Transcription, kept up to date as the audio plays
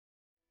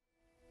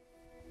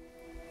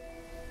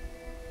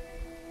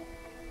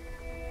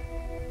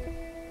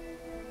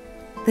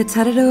The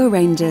Tararua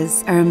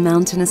Ranges are a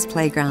mountainous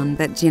playground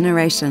that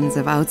generations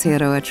of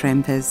Aotearoa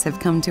trampers have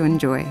come to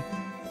enjoy.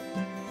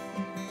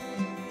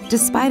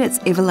 Despite its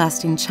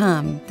everlasting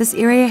charm, this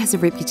area has a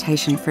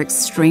reputation for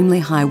extremely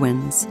high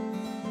winds,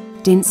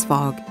 dense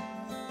fog,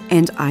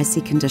 and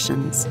icy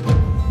conditions,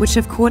 which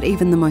have caught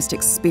even the most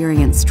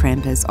experienced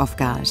trampers off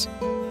guard.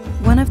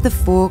 One of the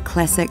 4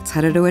 classic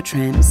Tararua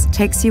tramps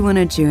takes you on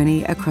a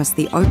journey across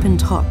the open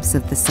tops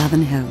of the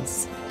Southern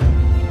Hills.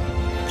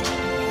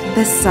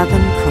 The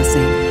Southern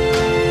Crossing.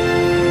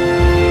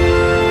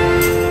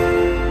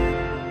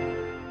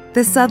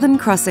 The Southern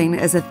Crossing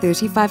is a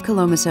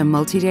 35-kilometre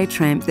multi-day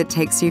tramp that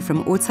takes you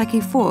from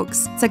Otaki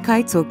Forks to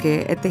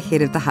Kaitoke at the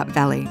head of the Hutt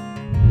Valley.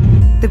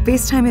 The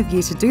best time of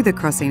year to do the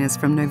crossing is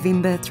from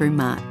November through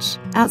March.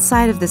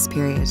 Outside of this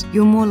period,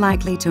 you're more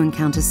likely to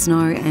encounter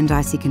snow and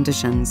icy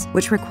conditions,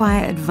 which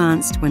require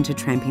advanced winter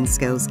tramping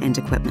skills and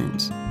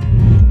equipment.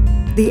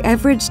 The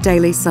average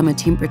daily summer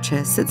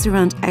temperature sits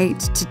around 8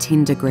 to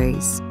 10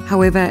 degrees.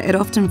 However, it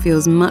often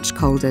feels much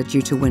colder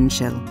due to wind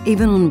chill,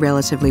 even on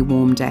relatively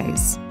warm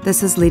days.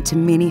 This has led to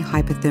many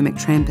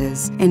hypothermic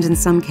trampers and, in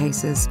some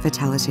cases,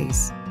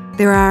 fatalities.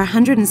 There are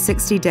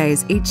 160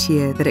 days each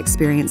year that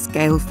experience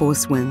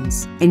gale-force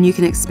winds, and you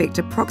can expect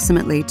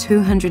approximately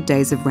 200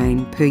 days of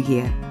rain per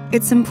year.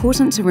 It's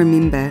important to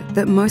remember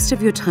that most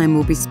of your time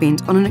will be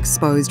spent on an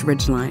exposed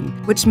ridgeline,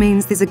 which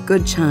means there's a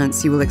good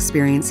chance you will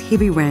experience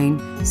heavy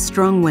rain,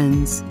 strong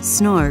winds,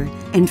 snow,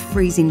 and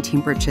freezing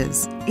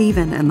temperatures,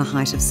 even in the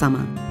height of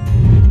summer.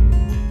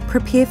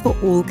 Prepare for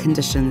all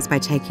conditions by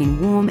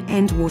taking warm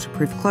and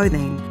waterproof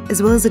clothing,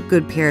 as well as a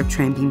good pair of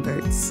tramping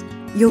boots.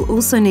 You'll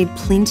also need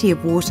plenty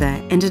of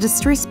water, and a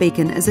distress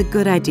beacon is a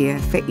good idea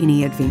for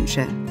any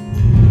adventure.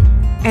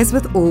 As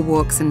with all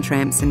walks and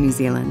tramps in New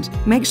Zealand,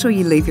 make sure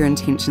you leave your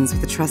intentions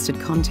with a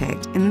trusted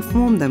contact and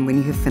inform them when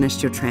you have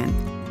finished your tramp.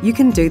 You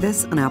can do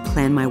this on our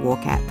Plan My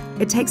Walk app.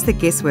 It takes the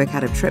guesswork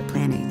out of trip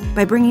planning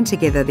by bringing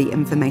together the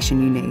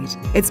information you need.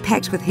 It's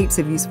packed with heaps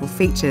of useful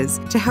features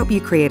to help you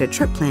create a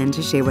trip plan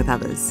to share with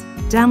others.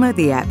 Download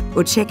the app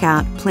or check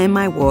out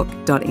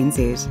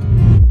planmywalk.nz.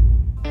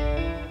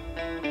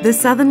 The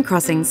Southern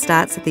Crossing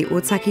starts at the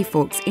Otaki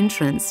Forks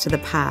entrance to the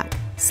park.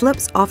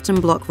 Slips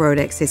often block road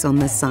access on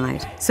this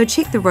side, so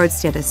check the road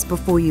status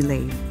before you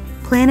leave.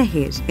 Plan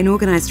ahead and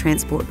organise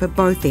transport for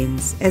both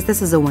ends, as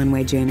this is a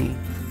one-way journey.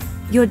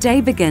 Your day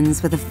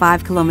begins with a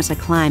 5-kilometre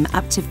climb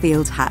up to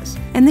Field Hut,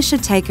 and this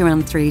should take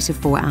around 3 to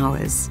 4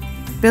 hours.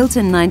 Built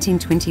in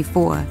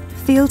 1924,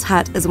 Field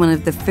Hut is one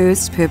of the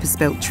first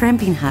purpose-built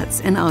tramping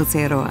huts in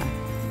Aotearoa.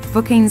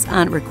 Bookings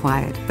aren't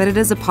required, but it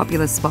is a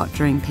popular spot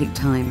during peak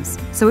times,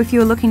 so if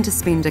you're looking to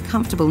spend a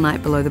comfortable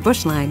night below the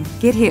bushline,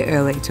 get here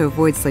early to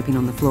avoid sleeping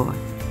on the floor.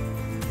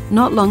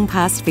 Not long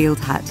past Field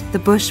Hut, the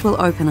bush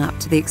will open up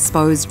to the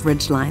exposed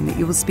ridgeline that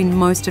you will spend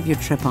most of your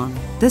trip on.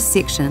 This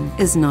section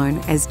is known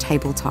as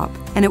Tabletop,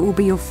 and it will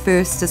be your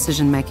first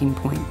decision-making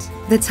point.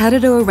 The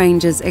Tararua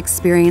Ranges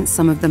experience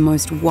some of the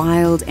most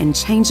wild and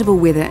changeable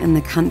weather in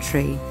the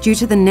country due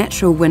to the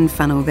natural wind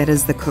funnel that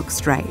is the Cook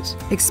Strait.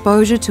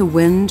 Exposure to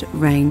wind,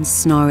 rain,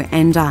 snow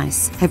and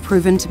ice have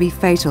proven to be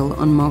fatal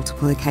on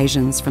multiple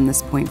occasions from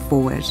this point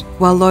forward,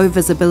 while low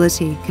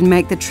visibility can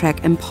make the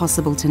trek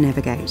impossible to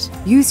navigate.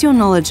 Use your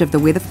knowledge of the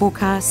weather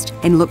forecast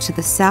and look to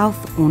the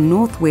south or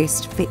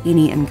northwest for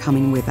any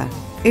incoming weather.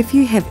 If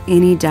you have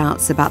any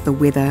doubts about the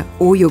weather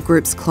or your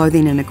group's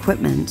clothing and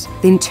equipment,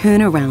 then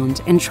turn around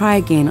and try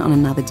again on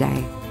another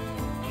day.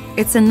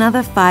 It's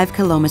another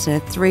 5-kilometre,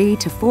 3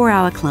 to 4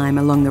 hour climb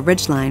along the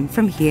ridgeline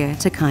from here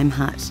to Kaim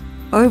Hut.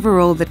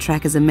 Overall, the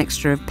track is a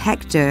mixture of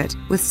packed dirt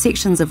with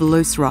sections of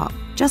loose rock.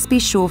 Just be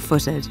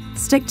sure-footed,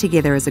 stick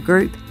together as a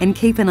group, and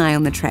keep an eye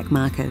on the track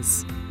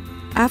markers.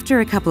 After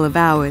a couple of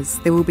hours,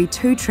 there will be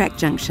 2 track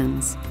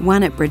junctions,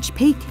 one at Bridge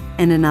Peak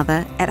and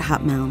another at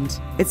Hut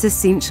Mound. It's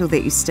essential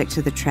that you stick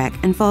to the track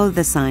and follow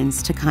the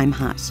signs to Kaim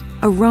Hut.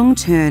 A wrong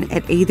turn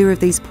at either of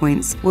these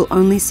points will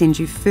only send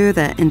you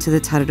further into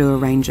the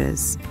Tararua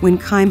Ranges, when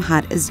Kaim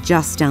Hut is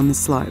just down the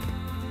slope.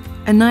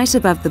 A night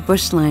above the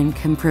bushline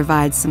can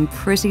provide some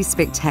pretty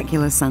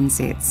spectacular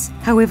sunsets.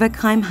 However,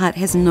 Kaim Hut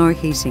has no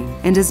heating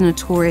and is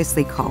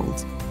notoriously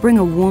cold. Bring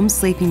a warm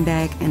sleeping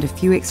bag and a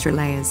few extra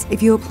layers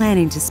if you are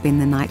planning to spend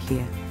the night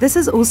here. This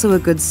is also a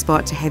good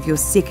spot to have your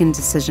second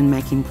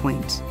decision-making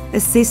point.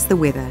 Assess the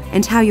weather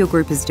and how your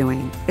group is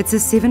doing. It's a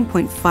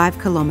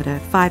 7.5-kilometre,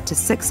 5 to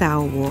 6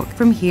 hour walk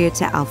from here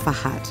to Alpha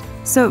Hut,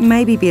 so it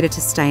may be better to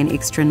stay an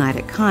extra night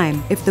at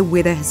Kaim if the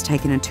weather has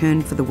taken a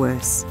turn for the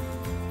worse.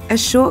 A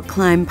short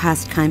climb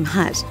past Kaim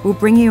Hut will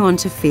bring you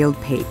onto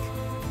Field Peak.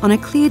 On a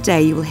clear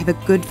day, you will have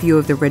a good view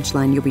of the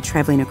ridgeline you'll be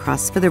travelling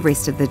across for the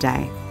rest of the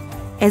day.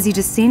 As you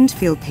descend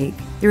Field Peak,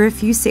 there are a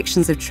few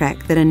sections of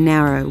track that are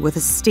narrow with a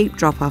steep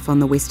drop-off on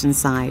the western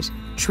side.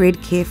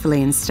 Tread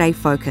carefully and stay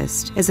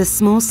focused, as a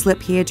small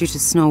slip here due to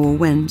snow or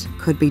wind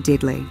could be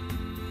deadly.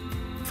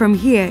 From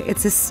here,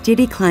 it's a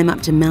steady climb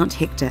up to Mount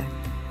Hector.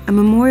 A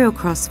memorial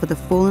cross for the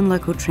fallen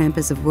local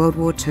trampers of World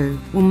War II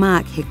will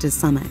mark Hector's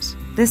summit.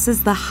 This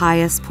is the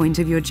highest point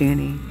of your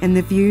journey, and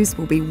the views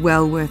will be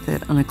well worth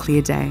it on a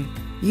clear day.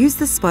 Use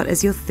this spot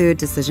as your third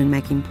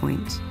decision-making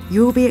point.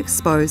 You will be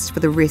exposed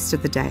for the rest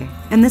of the day,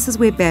 and this is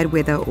where bad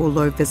weather or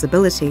low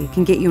visibility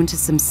can get you into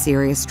some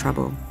serious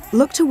trouble.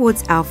 Look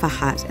towards Alpha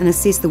Hut and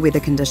assess the weather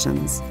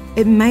conditions.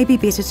 It may be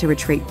better to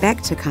retreat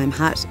back to Kaim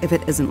Hut if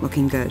it isn't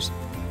looking good.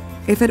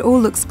 If it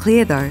all looks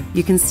clear though,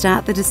 you can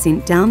start the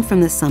descent down from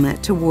the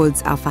summit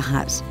towards Alpha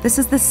Hut. This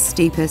is the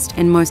steepest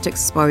and most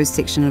exposed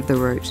section of the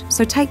route,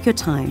 so take your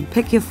time,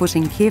 pick your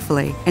footing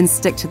carefully, and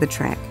stick to the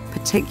track,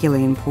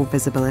 particularly in poor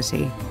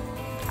visibility.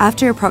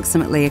 After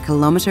approximately 1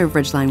 kilometre of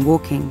ridgeline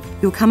walking,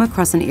 you'll come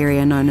across an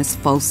area known as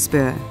False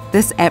Spur.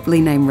 This aptly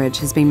named ridge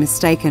has been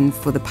mistaken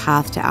for the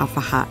path to Alpha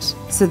Hut,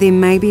 so there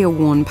may be a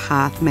worn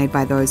path made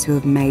by those who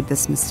have made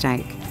this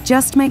mistake.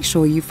 Just make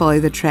sure you follow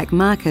the track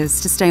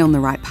markers to stay on the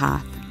right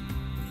path.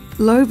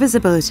 Low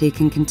visibility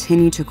can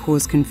continue to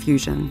cause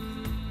confusion,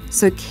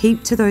 so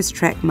keep to those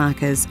track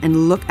markers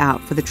and look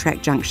out for the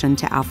track junction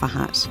to Alpha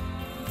Hut.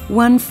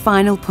 One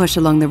final push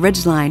along the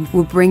ridgeline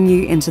will bring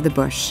you into the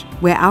bush,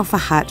 where Alpha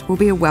Hut will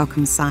be a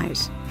welcome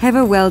sight. Have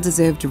a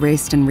well-deserved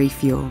rest and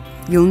refuel.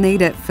 You'll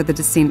need it for the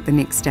descent the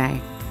next day.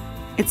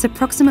 It's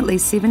approximately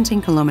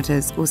 17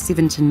 kilometres or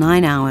 7 to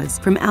 9 hours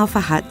from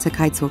Alpha Hut to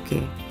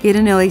Kaitoke. Get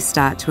an early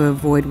start to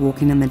avoid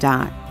walking in the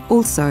dark.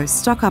 Also,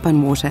 stock up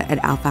on water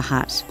at Alpha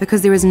Hut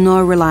because there is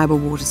no reliable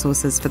water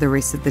sources for the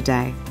rest of the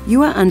day.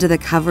 You are under the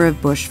cover of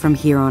bush from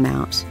here on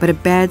out, but a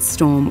bad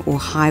storm or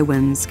high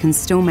winds can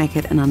still make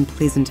it an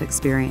unpleasant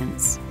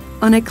experience.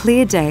 On a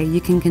clear day,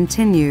 you can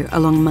continue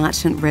along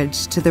Marchant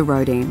Ridge to the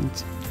road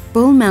end.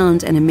 Bull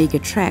Mound and Omega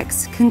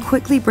tracks can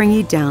quickly bring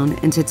you down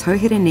into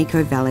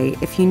Tohiraniko Valley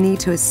if you need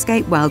to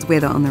escape wild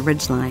weather on the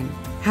ridgeline.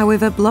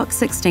 However, Block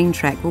 16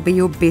 track will be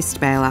your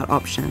best bailout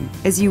option,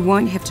 as you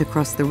won't have to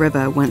cross the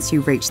river once you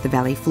reach the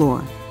valley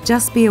floor.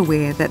 Just be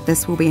aware that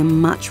this will be a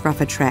much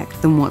rougher track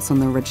than what's on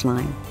the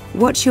ridgeline.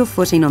 Watch your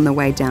footing on the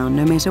way down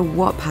no matter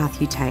what path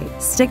you take.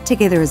 Stick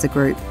together as a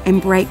group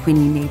and brake when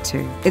you need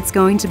to. It's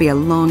going to be a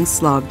long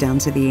slog down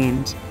to the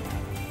end.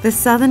 The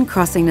southern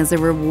crossing is a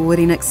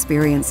rewarding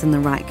experience in the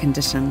right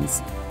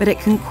conditions, but it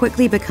can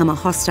quickly become a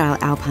hostile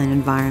alpine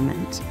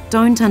environment.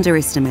 Don't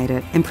underestimate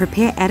it and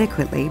prepare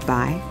adequately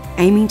by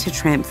aiming to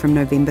tramp from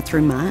November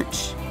through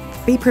March.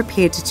 Be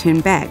prepared to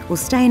turn back or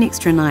stay an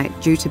extra night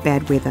due to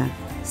bad weather.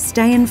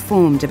 Stay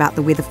informed about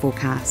the weather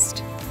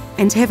forecast.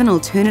 And have an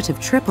alternative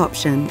trip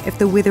option if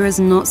the weather is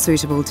not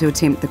suitable to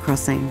attempt the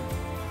crossing.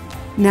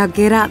 Now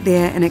get out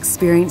there and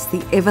experience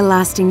the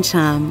everlasting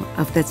charm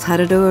of the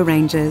Tararua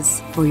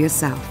Ranges for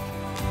yourself.